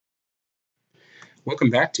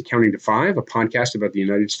Welcome back to Counting to Five, a podcast about the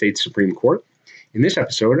United States Supreme Court. In this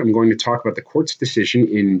episode, I'm going to talk about the court's decision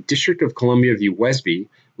in District of Columbia v. Wesby,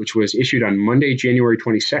 which was issued on Monday, January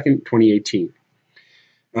 22nd, 2018.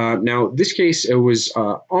 Now, this case, it was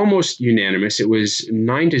almost unanimous. It was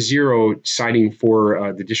 9-0 siding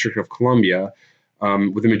for the District of Columbia,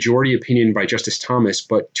 with a majority opinion by Justice Thomas,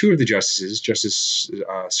 but two of the justices, Justice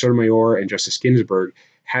Sotomayor and Justice Ginsburg,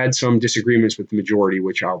 had some disagreements with the majority,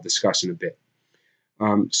 which I'll discuss in a bit.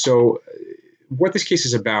 So what this case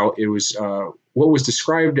is about, it was what was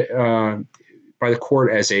described by the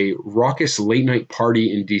court as a raucous late-night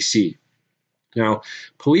party in D.C. Now,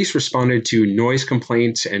 police responded to noise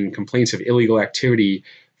complaints and complaints of illegal activity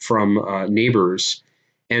from neighbors,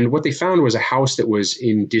 and what they found was a house that was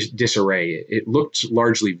in disarray. It looked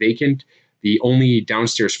largely vacant. The only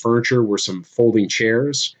downstairs furniture were some folding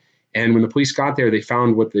chairs, and when the police got there, they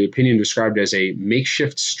found what the opinion described as a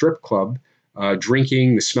makeshift strip club,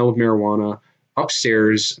 drinking, the smell of marijuana.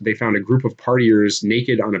 Upstairs, they found a group of partiers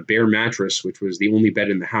naked on a bare mattress, which was the only bed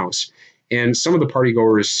in the house, and some of the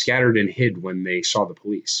partygoers scattered and hid when they saw the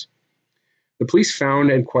police. The police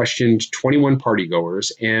found and questioned 21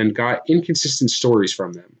 partygoers and got inconsistent stories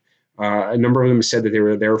from them. A number of them said that they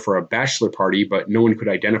were there for a bachelor party, but no one could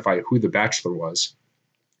identify who the bachelor was.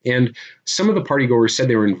 And some of the partygoers said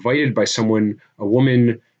they were invited by someone, a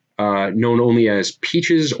woman known only as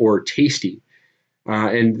Peaches or Tasty.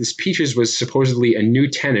 And this Peaches was supposedly a new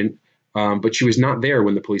tenant, but she was not there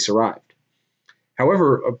when the police arrived.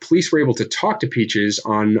 However, police were able to talk to Peaches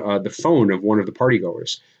on the phone of one of the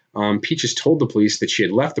partygoers. Peaches told the police that she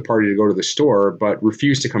had left the party to go to the store, but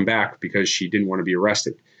refused to come back because she didn't want to be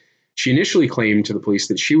arrested. She initially claimed to the police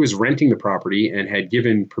that she was renting the property and had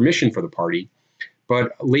given permission for the party,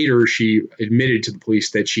 but later she admitted to the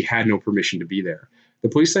police that she had no permission to be there. The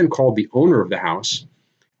police then called the owner of the house,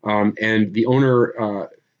 and the owner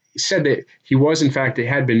said that he was, in fact, they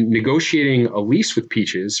had been negotiating a lease with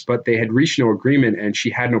Peaches, but they had reached no agreement and she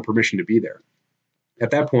had no permission to be there.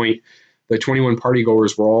 At that point, the 21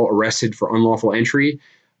 partygoers were all arrested for unlawful entry,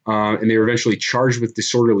 and they were eventually charged with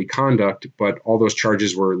disorderly conduct, but all those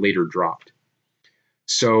charges were later dropped.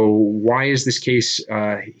 So why is this case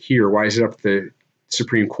here? Why is it up at the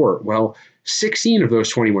Supreme Court? Well, 16 of those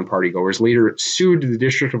 21 partygoers later sued the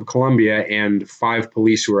District of Columbia and 5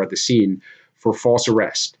 police who were at the scene for false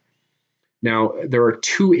arrest. Now, there are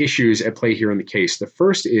 2 issues at play here in the case. The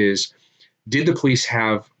first is, did the police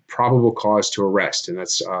have probable cause to arrest? And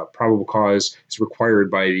that's probable cause is required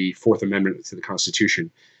by the Fourth Amendment to the Constitution.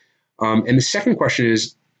 And the second question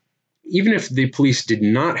is, even if the police did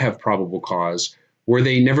not have probable cause, were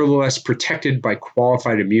they nevertheless protected by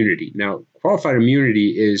qualified immunity? Now, qualified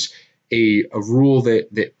immunity is a rule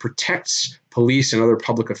that protects police and other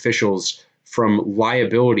public officials from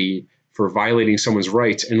liability for violating someone's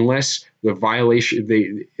rights unless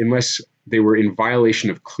they were in violation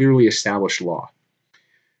of clearly established law.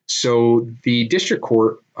 So the district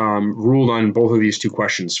court ruled on both of these 2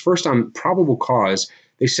 questions. First, on probable cause,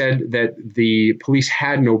 they said that the police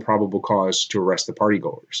had no probable cause to arrest the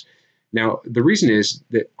partygoers. Now, the reason is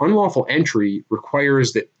that unlawful entry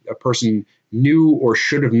requires that a person knew or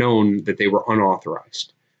should have known that they were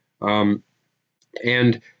unauthorized. And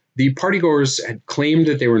the partygoers had claimed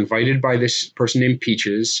that they were invited by this person named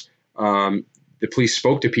Peaches. The police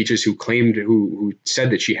spoke to Peaches, who said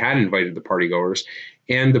that she had invited the partygoers,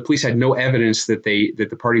 and the police had no evidence that the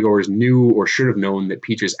partygoers knew or should have known that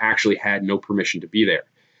Peaches actually had no permission to be there.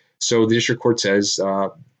 So the district court says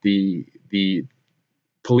the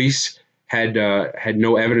police had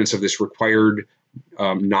no evidence of this required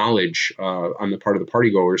knowledge on the part of the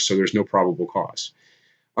partygoers, so there's no probable cause.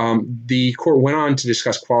 The court went on to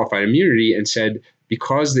discuss qualified immunity and said,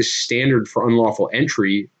 because this standard for unlawful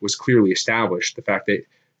entry was clearly established, the fact that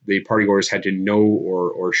the partygoers had to know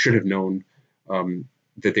or should have known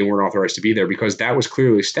that they weren't authorized to be there, because that was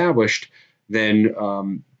clearly established, then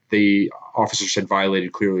the officers had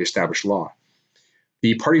violated clearly established law.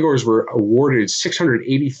 The partygoers were awarded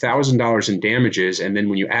 $680,000 in damages, and then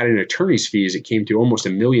when you add in attorney's fees, it came to almost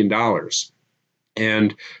 $1 million.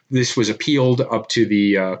 And this was appealed up to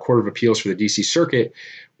the Court of Appeals for the D.C. Circuit,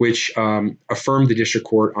 which affirmed the district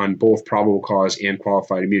court on both probable cause and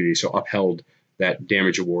qualified immunity, so upheld that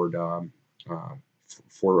damage award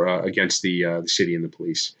against the city and the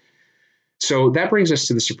police. So that brings us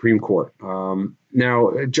to the Supreme Court.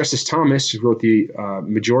 Now, Justice Thomas, who wrote the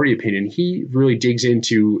majority opinion, he really digs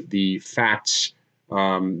into the facts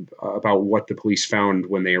about what the police found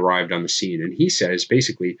when they arrived on the scene. And he says,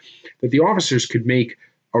 basically, that the officers could make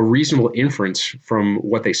a reasonable inference from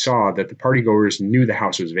what they saw that the partygoers knew the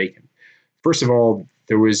house was vacant. First of all,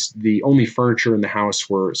 There was the only furniture in the house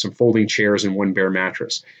were some folding chairs and one bare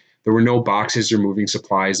mattress. There were no boxes or moving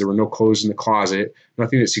supplies. There were no clothes in the closet,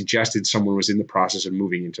 nothing that suggested someone was in the process of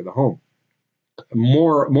moving into the home.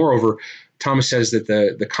 Moreover, Thomas says that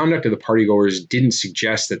the conduct of the partygoers didn't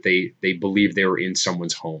suggest that they believed they were in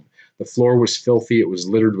someone's home. The floor was filthy. It was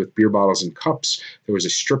littered with beer bottles and cups. There was a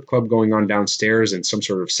strip club going on downstairs and some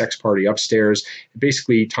sort of sex party upstairs.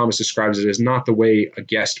 Basically, Thomas describes it as not the way a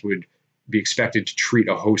guest would be expected to treat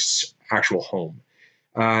a host's actual home.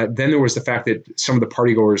 Then there was the fact that some of the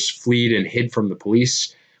partygoers fled and hid from the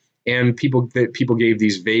police, and people gave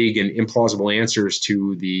these vague and implausible answers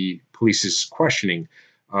to the police's questioning.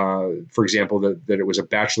 For example, that it was a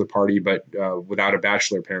bachelor party, but without a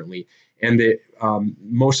bachelor apparently, and that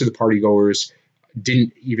most of the partygoers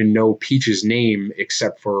didn't even know Peach's name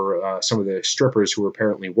except for some of the strippers who were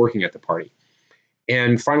apparently working at the party.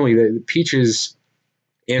 And finally, the Peach's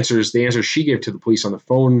answers, the answers she gave to the police on the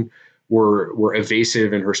phone were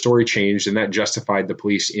evasive, and her story changed, and that justified the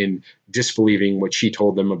police in disbelieving what she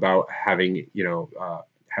told them about having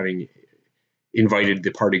invited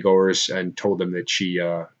the partygoers and told them that she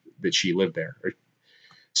lived there.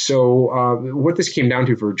 So what this came down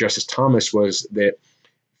to for Justice Thomas was that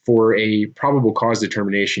for a probable cause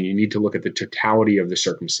determination, you need to look at the totality of the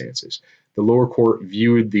circumstances. The lower court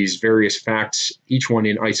viewed these various facts, each one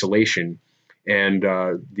in isolation, and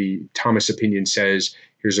the Thomas opinion says,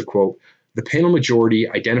 here's a quote, "The panel majority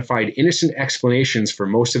identified innocent explanations for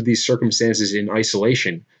most of these circumstances in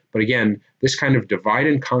isolation, but again, this kind of divide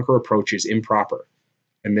and conquer approach is improper."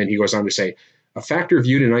 And then he goes on to say, "A factor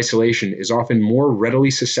viewed in isolation is often more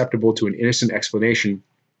readily susceptible to an innocent explanation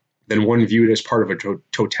than one viewed as part of a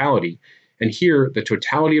totality. And here, the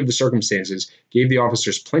totality of the circumstances gave the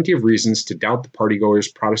officers plenty of reasons to doubt the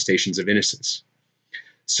partygoers' protestations of innocence."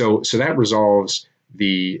 So that resolves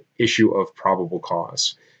the issue of probable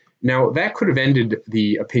cause. Now, that could have ended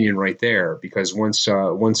the opinion right there, because once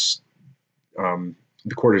the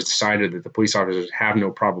court has decided that the police officers have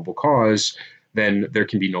no probable cause, then there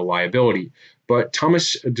can be no liability. But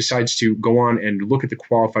Thomas decides to go on and look at the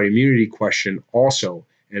qualified immunity question also,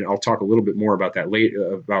 and I'll talk a little bit more about that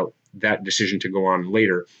later, about that decision to go on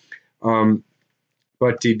later.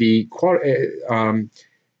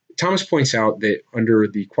 Thomas points out that under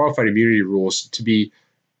the qualified immunity rules, to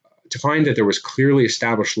find that there was clearly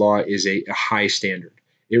established law is a high standard.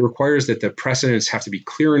 It requires that the precedents have to be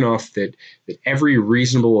clear enough that every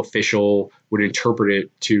reasonable official would interpret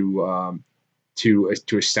it to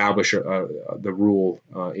establish the rule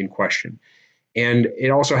in question. And it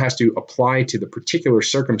also has to apply to the particular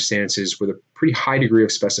circumstances with a pretty high degree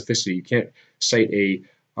of specificity. You can't cite a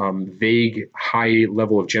vague, high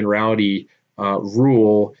level of generality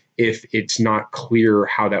rule if it's not clear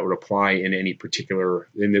how that would apply in any particular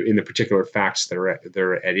in the particular facts that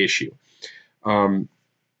are at issue.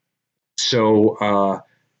 So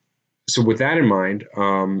with that in mind,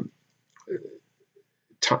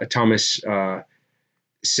 Thomas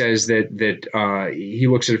says that he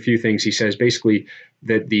looks at a few things. He says basically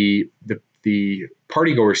that the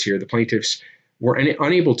partygoers here, the plaintiffs, were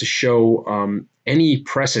unable to show any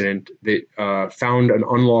precedent that found an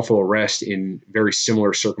unlawful arrest in very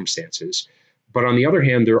similar circumstances. But on the other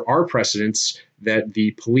hand, there are precedents that the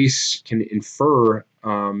police can infer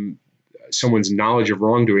someone's knowledge of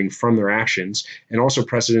wrongdoing from their actions, and also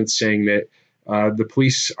precedents saying that the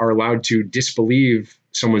police are allowed to disbelieve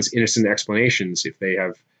someone's innocent explanations if they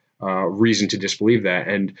have reason to disbelieve that.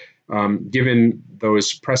 And given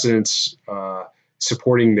those precedents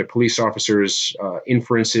supporting the police officers'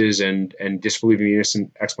 inferences and disbelieving the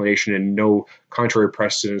innocent explanation, and no contrary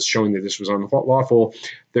precedents showing that this was unlawful,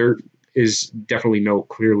 there is definitely no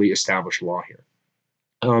clearly established law here.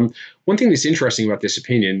 One thing that's interesting about this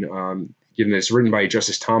opinion, given that it's written by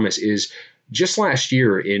Justice Thomas, is just last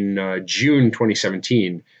year in June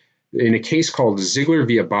 2017, in a case called Ziegler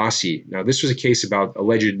v. Abbasi. Now, this was a case about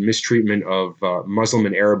alleged mistreatment of Muslim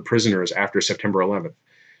and Arab prisoners after September 11th.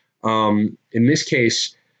 In this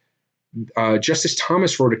case, Justice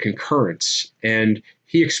Thomas wrote a concurrence, and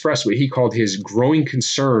he expressed what he called his growing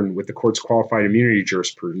concern with the court's qualified immunity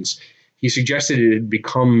jurisprudence. He suggested it had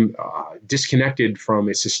become disconnected from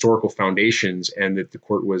its historical foundations, and that the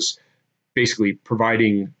court was basically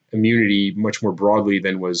providing immunity much more broadly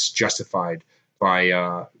than was justified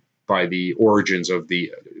by the origins of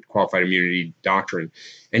the qualified immunity doctrine.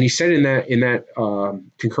 And he said in that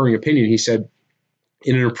concurring opinion, he said,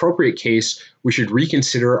 "In an appropriate case, we should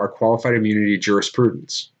reconsider our qualified immunity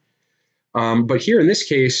jurisprudence." But here in this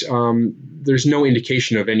case, there's no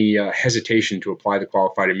indication of any hesitation to apply the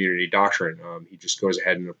qualified immunity doctrine. He just goes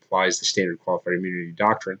ahead and applies the standard qualified immunity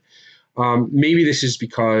doctrine. Maybe this is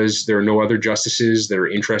because there are no other justices that are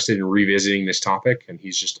interested in revisiting this topic, and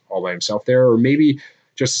he's just all by himself there. Or maybe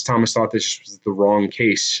Justice Thomas thought this was the wrong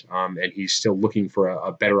case, and he's still looking for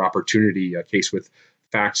a better opportunity, a case with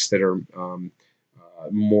facts that are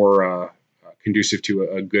more conducive to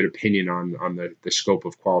a good opinion on the scope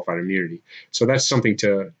of qualified immunity. So that's something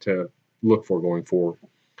to look for going forward.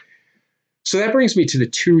 So that brings me to the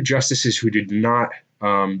two justices who did not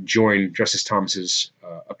join Justice Thomas's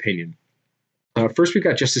opinion. First, we've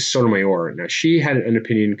got Justice Sotomayor. Now, she had an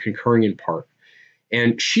opinion concurring in part,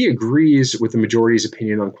 and she agrees with the majority's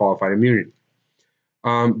opinion on qualified immunity.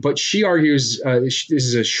 But she argues, this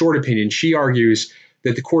is a short opinion, she argues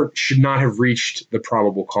that the court should not have reached the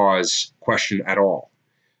probable cause question at all.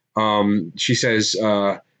 She says,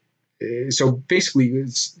 so basically,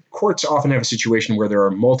 courts often have a situation where there are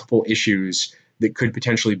multiple issues that could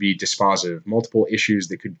potentially be dispositive, multiple issues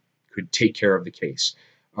that could take care of the case.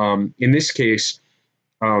 In this case,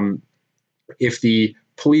 if the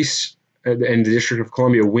police and the District of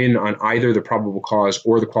Columbia win on either the probable cause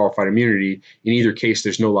or the qualified immunity, in either case,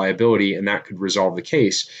 there's no liability, and that could resolve the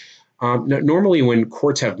case. Normally, when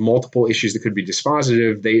courts have multiple issues that could be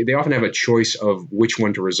dispositive, they often have a choice of which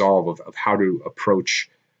one to resolve, of how to approach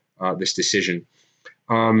this decision.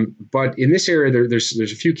 But in this area, there's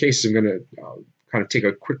a few cases. I'm going to kind of take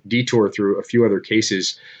a quick detour through a few other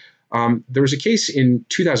cases. There was a case in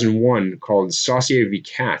 2001 called Saucier v.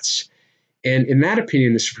 Katz. And in that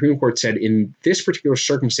opinion, the Supreme Court said in this particular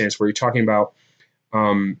circumstance where you're talking about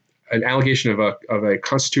an allegation of a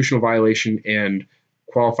constitutional violation and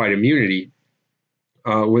qualified immunity,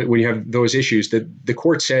 when you have those issues, that the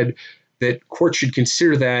court said that courts should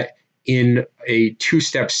consider that in a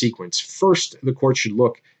two-step sequence. First, the court should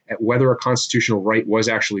look at whether a constitutional right was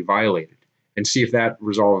actually violated and see if that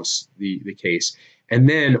resolves the case. And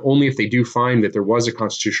then only if they do find that there was a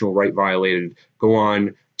constitutional right violated, go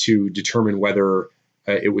on to determine whether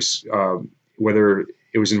it was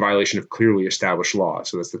in violation of clearly established law.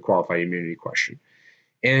 So that's the qualified immunity question.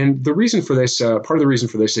 And the reason for this, part of the reason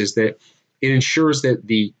for this is that it ensures that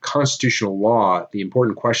the constitutional law, the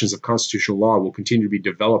important questions of constitutional law, will continue to be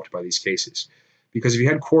developed by these cases. Because if you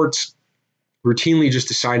had courts routinely just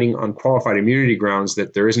deciding on qualified immunity grounds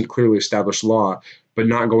that there isn't clearly established law, but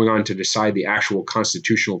not going on to decide the actual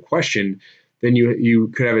constitutional question, then you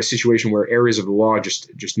could have a situation where areas of the law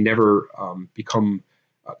just never become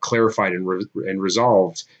clarified and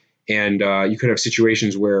resolved. And you could have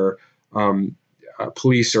situations where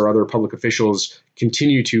police or other public officials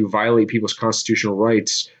continue to violate people's constitutional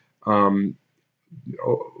rights, or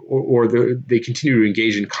they continue to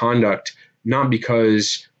engage in conduct, not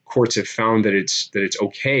because courts have found that it's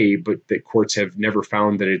okay, but that courts have never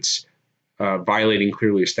found that it's violating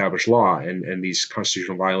clearly established law, and these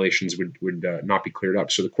constitutional violations would not be cleared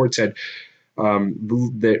up. So the court said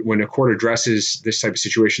that when a court addresses this type of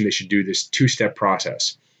situation, they should do this two-step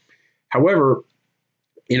process. However,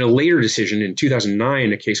 in a later decision in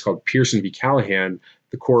 2009, a case called Pearson v. Callahan,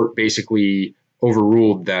 the court basically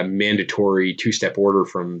overruled the mandatory two-step order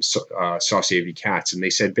from Saucier v. Katz. And they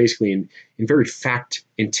said basically in very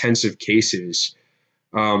fact-intensive cases,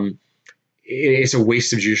 it's a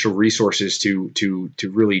waste of judicial resources to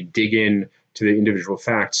really dig in to the individual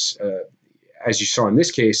facts. As you saw in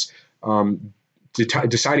this case,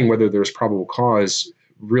 deciding whether there's probable cause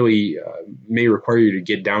really may require you to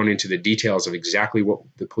get down into the details of exactly what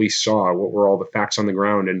the police saw, what were all the facts on the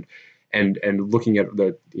ground, and looking at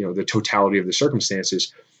the totality of the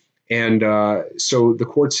circumstances. And so the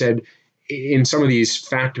court said in some of these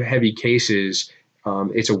fact-heavy cases,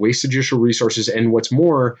 it's a waste of judicial resources. And what's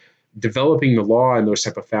more, developing the law in those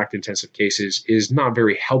type of fact-intensive cases is not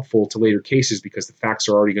very helpful to later cases because the facts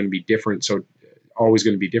are already going to be different. So always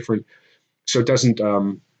going to be different. So it doesn't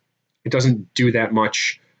do that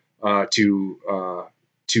much to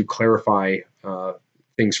clarify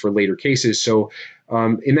things for later cases. So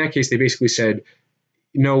in that case, they basically said,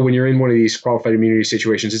 when you're in one of these qualified immunity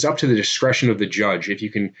situations, it's up to the discretion of the judge. If you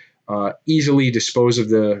can easily dispose of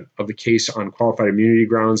the case on qualified immunity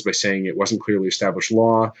grounds by saying it wasn't clearly established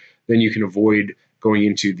law, then you can avoid going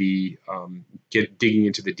into digging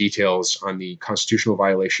into the details on the constitutional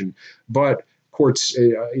violation. But courts,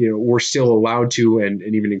 were still allowed to and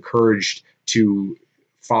even encouraged to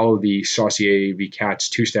follow the Saucier v. Katz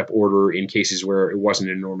two-step order in cases where it wasn't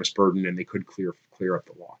an enormous burden and they could clear up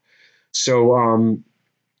the law. So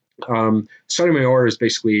Sotomayor is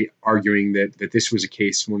basically arguing that this was a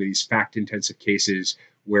case, one of these fact-intensive cases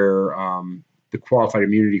where the qualified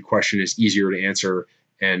immunity question is easier to answer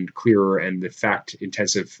and clearer, and the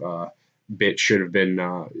fact-intensive bit should have been,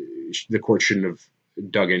 the court shouldn't have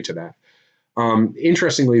dug into that.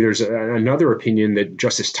 Interestingly, there's another opinion that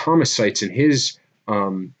Justice Thomas cites in his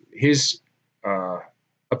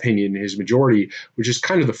opinion, his majority, which is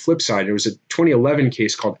kind of the flip side. It was a 2011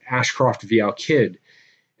 case called Ashcroft v. Al-Kid,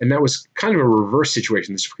 and that was kind of a reverse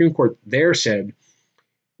situation. The Supreme Court there said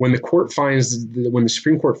when the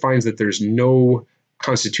Supreme Court finds that there's no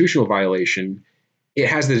constitutional violation, it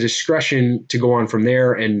has the discretion to go on from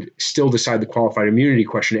there and still decide the qualified immunity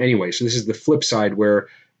question anyway. So this is the flip side where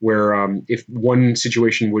if one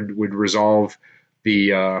situation would resolve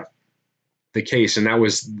the case, and that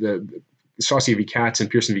was the Saucy v. Katz and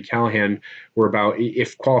Pearson v. Callahan were about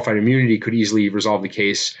if qualified immunity could easily resolve the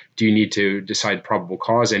case, do you need to decide probable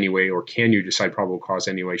cause anyway, or can you decide probable cause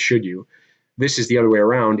anyway, should you? This is the other way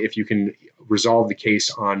around. If you can resolve the case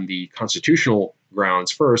on the constitutional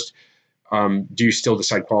grounds first, do you still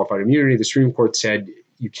decide qualified immunity? The Supreme Court said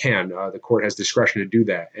you can. The court has discretion to do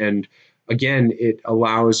that. And again, it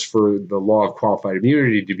allows for the law of qualified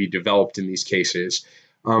immunity to be developed in these cases.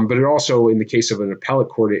 But it also, in the case of an appellate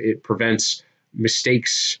court, it prevents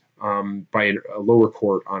mistakes by a lower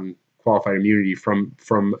court on qualified immunity from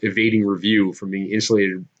evading review, from being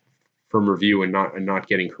insulated from review and not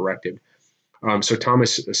getting corrected. So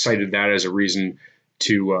Thomas cited that as a reason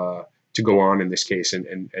to go on in this case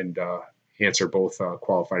and answer both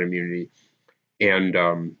qualified immunity and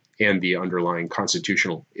the underlying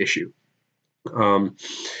constitutional issue.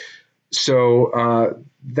 So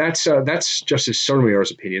that's Justice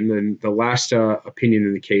Sotomayor's opinion. Then the last opinion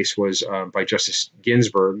in the case was by Justice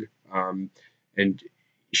Ginsburg, and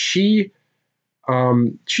she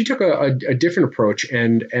took a different approach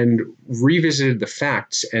and revisited the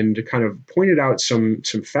facts and kind of pointed out some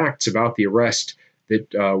facts about the arrest that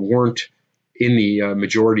weren't in the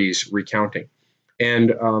majority's recounting.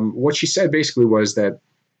 And what she said basically was that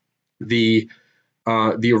the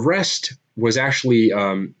arrest was actually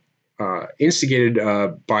instigated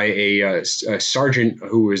by a sergeant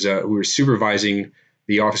who was supervising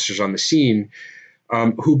the officers on the scene,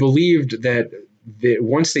 who believed that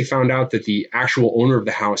once they found out that the actual owner of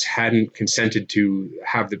the house hadn't consented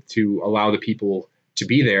to allow the people to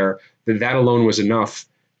be there, that alone was enough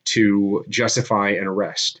to justify an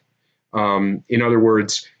arrest. In other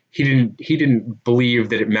words, he didn't believe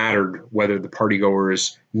that it mattered whether the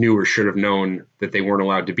partygoers knew or should have known that they weren't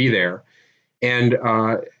allowed to be there. And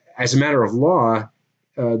as a matter of law,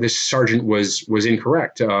 this sergeant was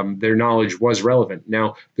incorrect. Their knowledge was relevant.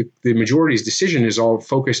 Now, the majority's decision is all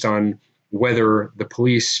focused on whether the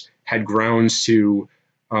police had grounds to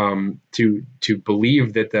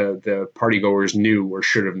believe that the partygoers knew or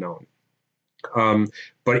should have known.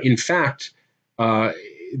 But in fact,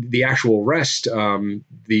 the actual arrest,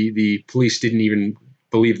 the police didn't even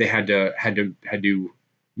believe they had to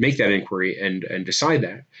make that inquiry and decide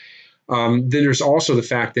that. Then there's also the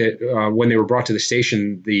fact that when they were brought to the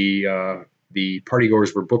station, the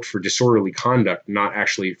partygoers were booked for disorderly conduct, not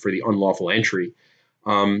actually for the unlawful entry.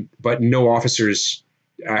 But no officers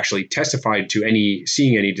actually testified to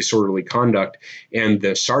seeing any disorderly conduct. And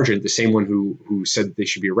the sergeant, the same one who said that they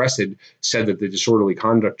should be arrested, said that the disorderly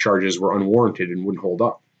conduct charges were unwarranted and wouldn't hold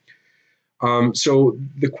up. So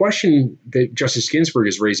the question that Justice Ginsburg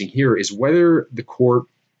is raising here is whether the court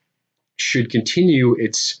should continue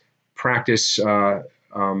its practice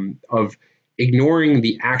of ignoring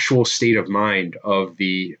the actual state of mind of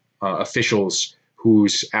the officials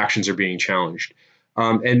whose actions are being challenged.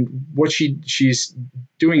 And what she's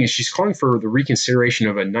doing is she's calling for the reconsideration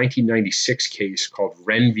of a 1996 case called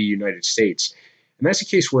Wren v. United States. And that's a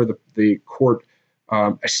case where the court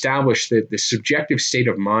established that the subjective state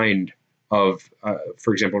of mind of,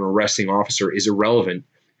 for example, an arresting officer is irrelevant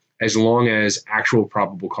as long as actual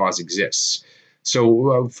probable cause exists.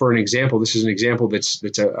 So for an example, this is an example that's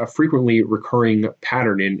a frequently recurring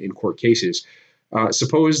pattern in court cases.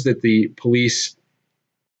 Suppose that the police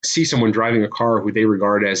see someone driving a car who they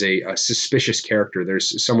regard as a suspicious character.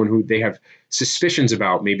 There's someone who they have suspicions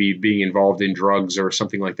about maybe being involved in drugs or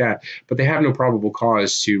something like that, but they have no probable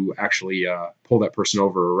cause to actually pull that person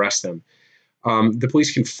over or arrest them. The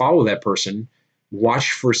police can follow that person,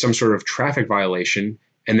 watch for some sort of traffic violation,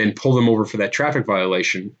 and then pull them over for that traffic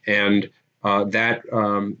violation. And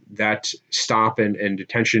that stop and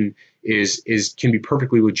detention can be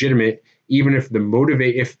perfectly legitimate, even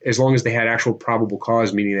if as long as they had actual probable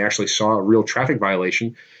cause, meaning they actually saw a real traffic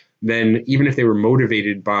violation. Then even if they were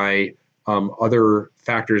motivated by other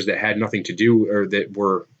factors that had nothing to do or that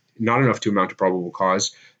were not enough to amount to probable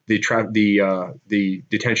cause, the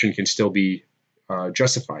detention can still be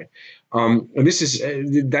justified. And this is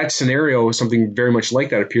that scenario. Something very much like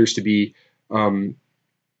that appears to be the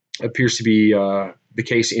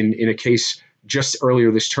case in a case just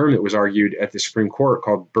earlier this term that was argued at the Supreme Court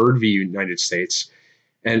called Byrd v. United States.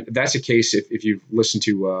 And that's a case, if you've listened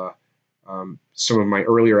to some of my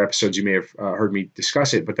earlier episodes, you may have heard me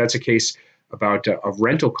discuss it, but that's a case about a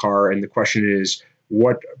rental car. And the question is,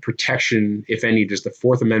 what protection, if any, does the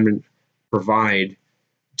Fourth Amendment provide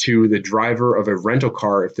to the driver of a rental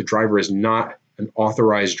car if the driver is not an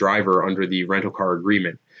authorized driver under the rental car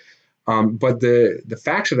agreement? But the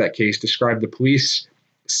facts of that case describe the police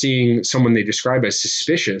seeing someone they describe as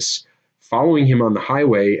suspicious, following him on the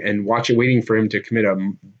highway and waiting for him to commit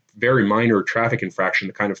a very minor traffic infraction,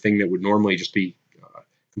 the kind of thing that would normally just be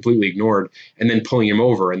completely ignored, and then pulling him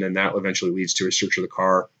over. And then that eventually leads to a search of the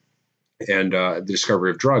car and the discovery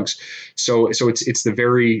of drugs. So it's it's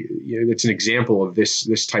an example of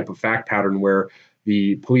this type of fact pattern where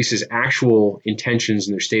the police's actual intentions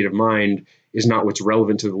and their state of mind is not what's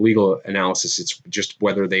relevant to the legal analysis. It's just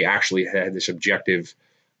whether they actually had this objective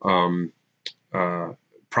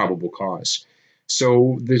probable cause.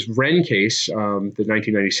 So this Wren case, the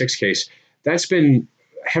 1996 case, that's been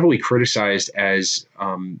heavily criticized as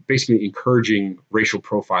basically encouraging racial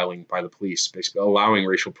profiling by the police, basically allowing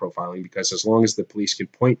racial profiling, because as long as the police can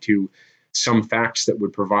point to some facts that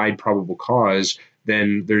would provide probable cause,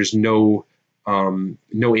 then there's no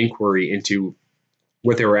inquiry into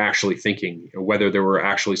what they were actually thinking, whether there were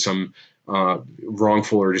actually some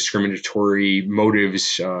wrongful or discriminatory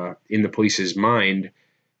motives in the police's mind.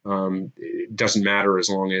 It doesn't matter as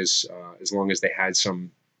long as they had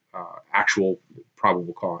some actual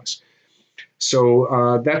probable cause.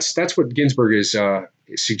 So that's what Ginsburg is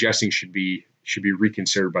suggesting should be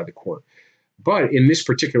reconsidered by the court. But in this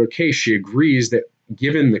particular case, she agrees that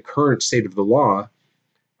given the current state of the law,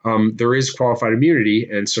 there is qualified immunity,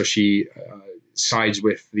 and so she sides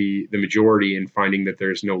with the majority in finding that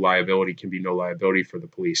there's no liability, can be no liability for the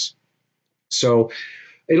police. So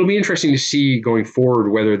it'll be interesting to see going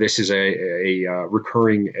forward whether this is a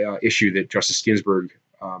recurring issue that Justice Ginsburg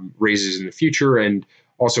raises in the future, and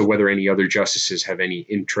also whether any other justices have any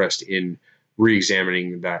interest in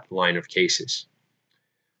re-examining that line of cases.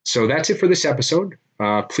 So that's it for this episode.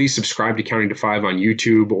 Please subscribe to Counting to Five on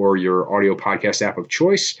YouTube or your audio podcast app of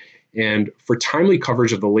choice. And for timely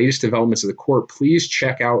coverage of the latest developments of the court, please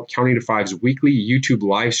check out Counting to Five's weekly YouTube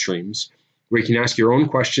live streams, where you can ask your own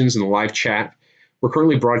questions in the live chat. We're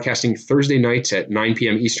currently broadcasting Thursday nights at 9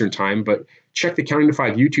 p.m. Eastern Time, but check the Counting to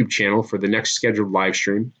Five YouTube channel for the next scheduled live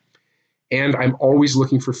stream. And I'm always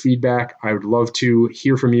looking for feedback. I would love to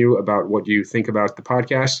hear from you about what you think about the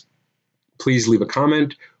podcast. Please leave a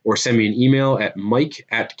comment or send me an email at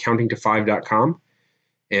mike@countingto5.com.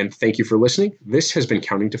 And thank you for listening. This has been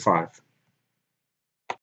Counting to Five.